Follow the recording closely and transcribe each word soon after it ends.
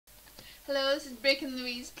Hello, this is Breaking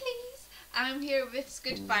Louise, please. I'm here with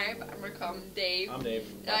Squidfire, but I'm recording Dave. I'm Dave.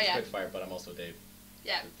 I'm Squidfire, but I'm also Dave.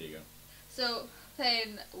 Yeah. There you go. So,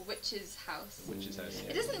 playing Witch's House. Witch's House.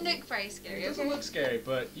 Yeah. It doesn't look very scary. It doesn't look scary,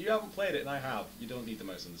 but you haven't played it, and I have. You don't need the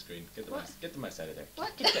mouse on the screen. Get the mouse. Get the mouse out of there.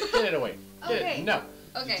 What? Get it away. Get Okay. it. No.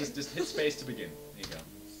 Okay. Just hit space to begin. There you go.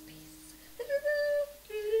 Space.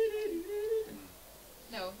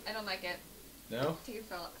 No, I don't like it. No? Take it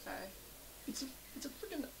far. It's a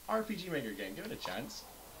freaking RPG Maker game. Give it a chance.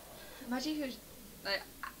 Imagine who's like.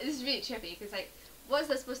 This is really trippy because like, what is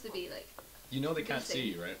that supposed to be like? You know they can't see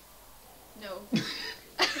you, right? No. You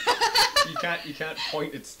can't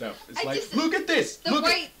point at stuff. It's I like, just, look at this. You're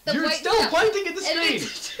still pointing at the screen. It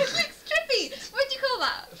looks trippy. What do you call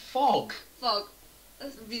that? Fog. Fog.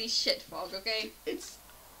 That's really shit fog. Okay. It's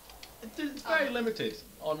very limited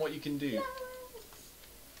on what you can do.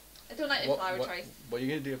 I don't like the flower choice. What are you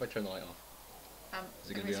gonna do if I turn the light off?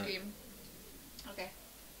 Is it gonna be scream? Okay.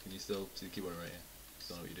 Can you still see the keyboard right here?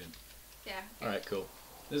 Still know what you're doing. Yeah. Okay. Alright, cool.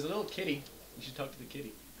 There's a little kitty. You should talk to the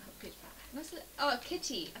kitty. Oh, a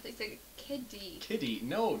kitty. I thought you said kitty. Kitty?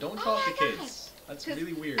 No, don't talk to kids. That's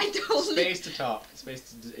really weird. I don't. Space to talk.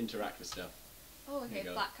 Space to interact with stuff. Oh, okay.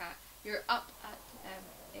 Black cat. You're up at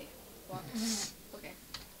a what? Okay.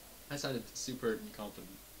 I sounded super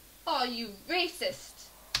confident. Oh, you racist!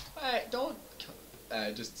 Don't.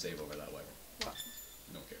 Just save over that, whatever. What?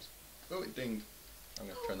 No one cares. Oh, it dinged. I'm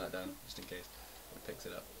gonna turn that down just in case it picks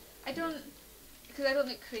it up. I don't, because I don't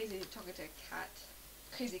look crazy talking to a cat.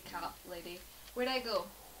 Crazy cat lady. Where'd I go?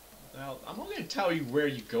 Well, I'm not gonna tell you where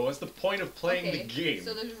you go. That's the point of playing the game.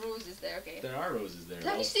 So there's roses there. Okay. There are roses there.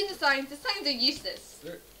 Have you seen the signs? The signs are useless.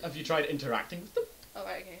 Have you tried interacting with them? Oh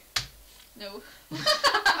right, okay. No.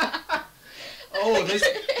 Oh,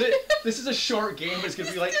 this is a short game, but it's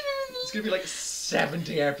gonna be like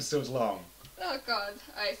 70 episodes long. Oh god.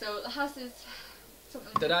 Alright, so the house is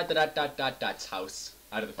something. That's house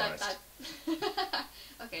out of the forest.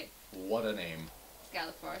 Okay. What a name.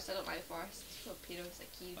 Scarlet Forest. I don't mind the forest. Torpedoes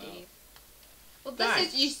like you, Dave. Well, Thanks.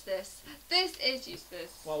 this is useless. This is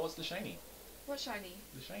useless. Well, what's the shiny? What shiny?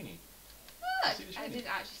 The shiny. Look! See the I shiny?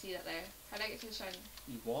 didn't actually see that there. How did I get to the shiny?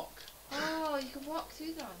 You walk. Oh, you can walk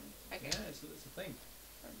through them. Okay. Yeah, it's a thing.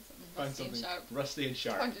 Find something rusty and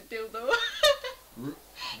sharp. Find a dildo.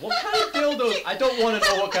 What kind of dildos? I don't want to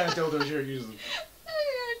know what kind of dildos you're using. Oh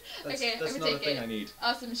my god. Okay, that's not a thing I need.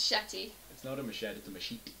 Oh, some machete. It's not a machete, it's a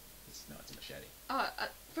machete. It's a machete. Oh,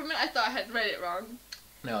 for a minute I thought I had read it wrong.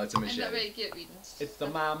 No, it's a machete. I'm not really good at reading. It's the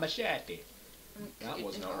machete. That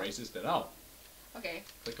was not racist at all. Okay.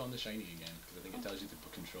 Click on the shiny again, because I think it tells you the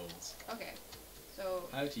controls. Okay. So.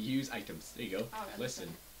 How to use items. There you go. Oh,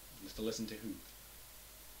 listen. You have to listen to who?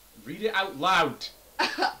 Read it out loud!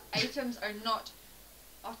 Items are not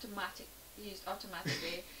used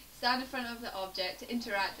automatically. Stand in front of the object to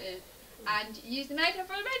interact with and use the item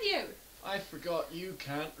for the menu. I forgot you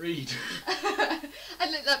can't read. I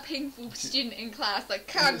like that painful student in class that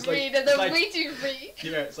can't read and they're waiting for me.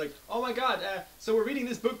 Yeah, it's like, oh my god, so we're reading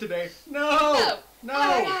this book today. No! No!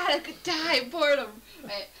 Oh my god, I could die of boredom.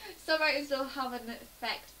 Right, some items will have an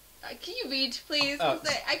effect. Can you read, please?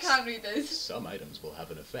 I can't read this. Some items will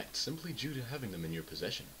have an effect simply due to having them in your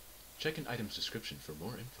possession. Check an item's description for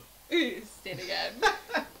more info. Ooh, say it again.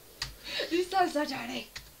 This sounds so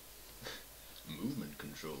dirty. Movement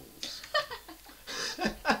controls.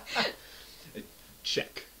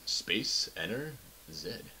 Check. Space, enter,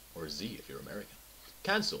 Z, or Z if you're American.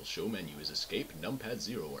 Cancel, show menu is escape, numpad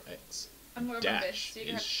 0 or X. Dash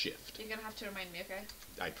is shift. You're gonna have to remind me, okay?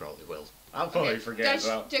 I probably will. I'll probably forget as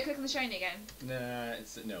well. Do I click on the shiny again? Nah,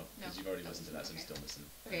 no, because you've already listened to that, so just don't listen.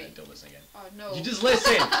 Okay. Don't listen again. Oh no. You just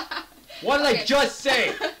listen! What did I just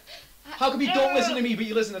say? How come you don't listen to me but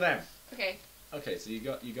you listen to them? Okay. Okay, so you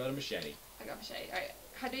got a machete. I got machete. Alright.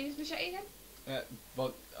 How do you use machete again?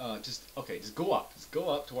 Just go up. Just go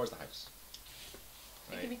up towards the house.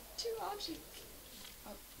 Right. It can be two objects.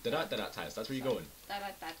 That house. That's where you're going. I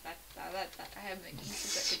haven't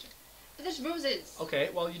used that picture. But there's roses. Okay,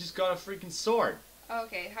 well you just got a freaking sword.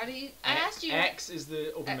 Okay, how do you? I asked you. X is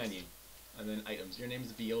the open menu, and then items. Your name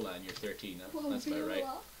is Viola, and you're 13. That's about right.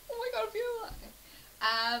 Oh my god, Viola. Okay.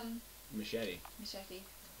 Machete. Machete.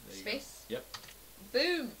 Space. Yep.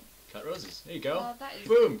 Boom. Cut roses. There you go. Oh, that is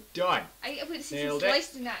boom. Done. I want to see some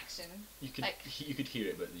sliced in action. You could hear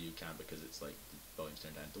it, but you can't because it's like the volume's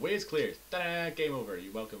turned down. The way is clear. Ta-da! Game over.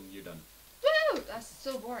 You're welcome. You're done. Woo! That's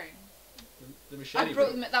so boring. The machete. I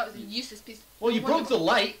broke them. That was a useless piece. Well, you broke the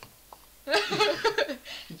light. You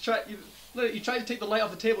tried to take the light off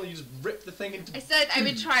the table and you just ripped the thing into. I said I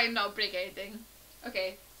would try and not break anything.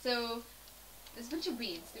 Okay, so there's a bunch of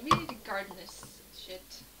weeds. Do we need to garden this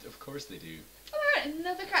shit? Of course they do. Alright,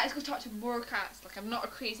 another cat. Let's go talk to more cats. Like, I'm not a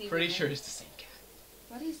crazy Pretty woman. sure it's the same cat.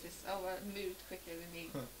 What is this? Oh, well, it moved quicker than me.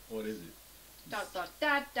 What is it? Dot dot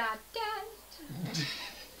dot dot dot.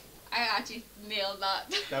 I actually nailed that.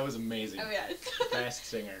 That was amazing. Oh yes. Best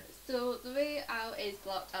singer. So the way out is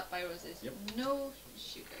blocked up by roses. Yep. No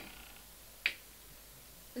sugar.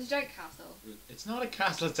 There's a giant castle. It's not a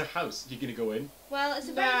castle, it's a house. You gonna go in? Well, it's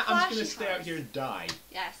a very Nah, I'm just gonna flashy stay out house. here and die.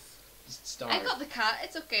 Yes. Just starve. I got the cat.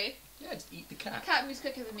 It's okay. Yeah, just eat the cat. Cat moves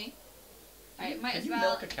quicker than me. Right, might Can as you well.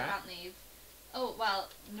 milk a cat? Can't leave. Oh well,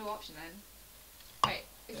 no option then. Right,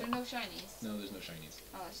 is there no shinies? No, there's no shinies.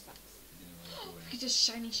 Oh, that sucks. You know, We could just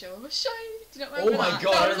shiny show. Shiny. Do you not oh remember my that?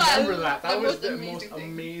 god, That I was like remember that. That was the amazing most thing.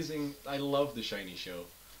 amazing. I love the shiny show.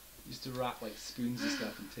 Used to wrap like spoons and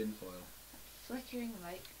stuff in tin foil. Flickering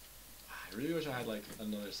like. I really wish I had like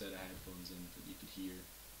another set of headphones and that you could hear.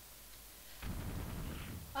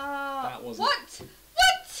 That wasn't- What?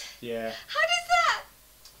 What? Yeah. How does that?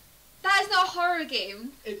 That is not a horror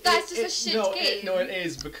game. That's just a shit game. No, it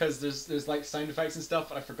is because there's like sound effects and stuff.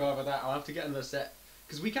 And I forgot about that. I'll have to get another set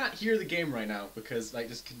because we can't hear the game right now because like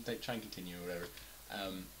just try and continue or whatever.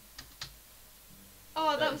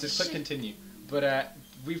 Oh, that was just a click shit. continue. But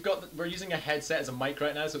we're using a headset as a mic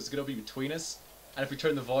right now, so it's gonna be between us. And if we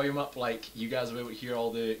turn the volume up, like you guys will be able to hear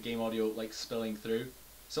all the game audio like spilling through.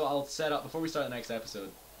 So I'll set up before we start the next episode.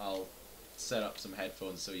 I'll set up some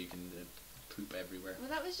headphones so you can poop everywhere. Well,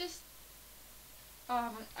 that was just. Oh,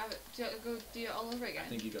 do you have to go do it all over again? I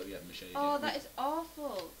think you got to get machete. Oh, that is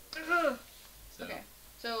awful. Ugh. So, Okay,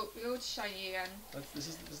 so we go to shiny again. this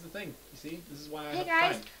is the thing. You see, this is why I Hey have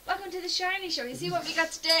guys, time. welcome to the shiny show. You see what we got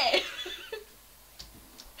today?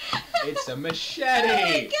 It's a machete. Oh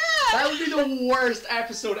my god! That would be the worst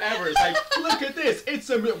episode ever. It's like, look at this. It's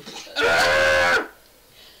a.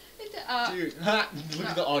 Dude, look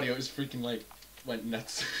at the audio. It's freaking like went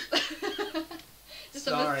nuts. Just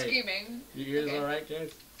someone Sorry. screaming. Your ears Okay. alright,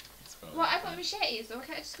 guys? It's fine. Well, I've got machetes, so why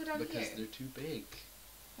can't I just go down Because here? they're too big.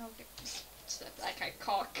 Okay. Just like a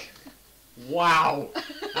cock. Wow,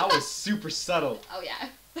 that was super subtle. Oh yeah.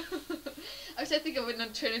 I was trying to think of an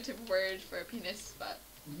alternative word for a penis, but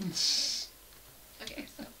okay.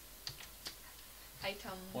 So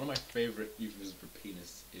item. One of my favorite euphemisms for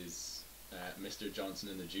penis is Mr. Johnson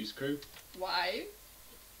and the Juice Crew. Why?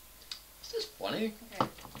 It's just funny. Okay.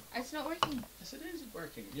 It's not working. Yes, it is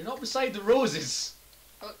working. You're not beside the roses.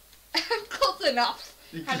 Oh, I'm close enough.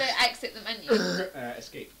 How do I exit the menu?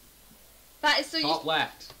 Escape. That is so Top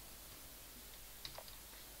left.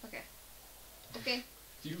 Okay. Okay.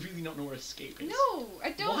 Do you really not know where escape is? No,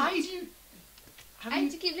 I don't. Why do you? I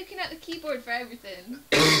have to keep looking at the keyboard for everything.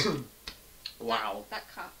 Wow. That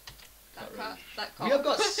cut. That That cut. really- That cut. We have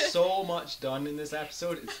got so much done in this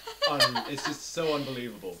episode. It's just so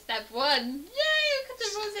unbelievable. Step 1. Yay! Cut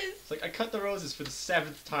the roses. It's like I cut the roses for the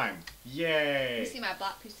 7th time. You Yay! see my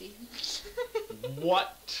black pussy.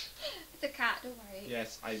 What? It's a cat. Don't worry.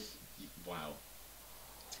 Yes, wow.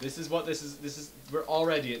 This is what this is. We're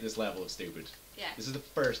already at this level of stupid. Yeah. This is the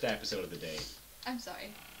first episode of the day. I'm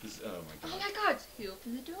sorry. Oh Oh my god. my god! Who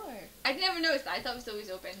opened the door? I never noticed that. I thought it was always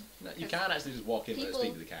open. No, you can't actually just walk in without people-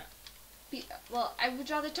 speaking to the cat. Well, I would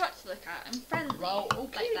rather talk to the cat. I'm friendly. Well,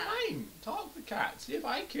 okay, like that. fine. Talk to the cat. See if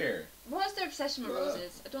I care. What's their obsession with What?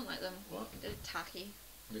 roses? I don't like them. What? They're tacky.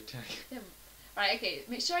 They're Right, okay.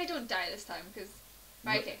 Make sure I don't die this time, because...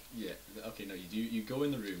 Right, okay. Yeah. Okay. No, you do. You go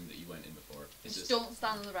in the room that you went in before. It's Just don't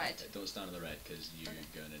stand on the red. Don't stand on the red because you're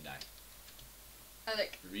gonna die. I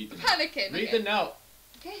like... Read the I'm note. panicking. Read okay. the note.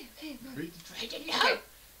 Okay, okay. Right. Read the Okay. note.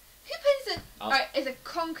 Who puts it... I'll- Alright, it's a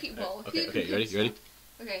concrete wall. Okay. Who Okay. You ready? puts- You ready?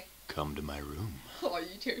 Okay. Come to my room. Oh, you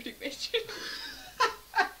dirty bitch.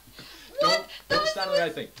 Don't That was stand the on the red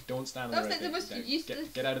most- thing. Don't stand on that the was red like the thing. most Down. useless-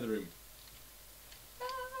 Get out of the room. Ah.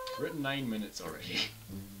 We're at 9 minutes already.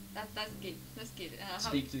 That's good. That's good.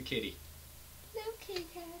 Speak to the kitty. Little kitty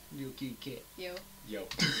cat. Little kitty cat. Yo. Yo.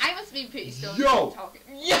 I must be pretty stoned. Yo! Talking.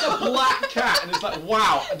 It's a black cat, and it's like,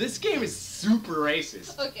 wow, this game is super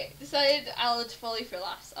racist. Okay, decided I'll follow you for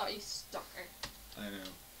last. Oh, you stalker. I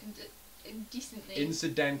know. Indecently.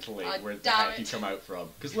 Incidentally, Oh, where the damn heck you it. come out from.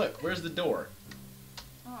 Because look, where's the door?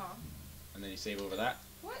 Oh. And then you save over that.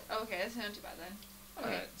 What? Okay, that's not too bad then. Okay.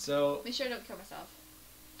 Alright, so Make sure I don't kill myself.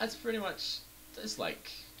 that's pretty much, it's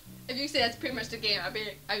like... If you say that's pretty much the game, I'd be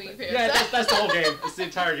pretty Yeah, upset. that's the whole game. It's the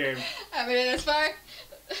entire game. I made it this far.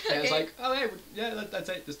 And it's like, oh hey, that's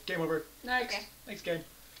it. Just game over. Next. Okay. Next game.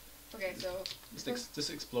 Okay, so Just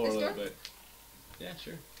explore a This little door? bit. Yeah,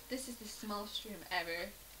 sure. this is the smallest stream ever.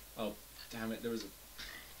 Oh, damn it! There was a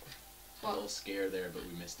What? little scare there, but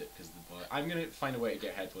we missed it because of the boy. I'm gonna find a way to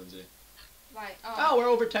get headphones in. Right. Oh, we're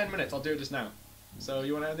over 10 minutes. I'll do it just now. So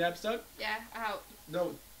you want to end the episode? Yeah, out.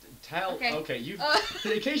 No, tell. Okay. You.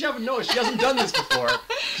 In case you haven't noticed, she hasn't done this before.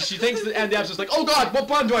 She thinks the end of the episode's like, oh god, what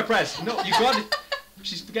button do I press? No, you got it.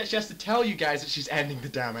 She forgets she has to tell you guys that she's ending the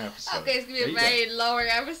damn episode. Okay, it's gonna be a very long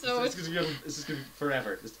episode. This is gonna be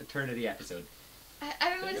forever. This eternity episode. I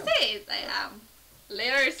don't know what to say. It's like,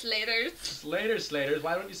 later, Slaters. Later, Slaters.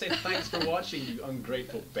 Why don't you say thanks for watching, you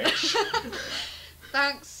ungrateful bitch?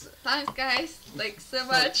 Thanks guys, like so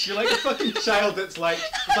much. You're like a fucking child that's like,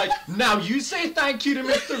 now you say thank you to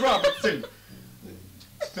Mr. Robertson.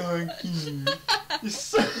 Thank you. You're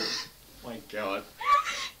so... My god.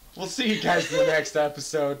 We'll see you guys in the next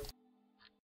episode.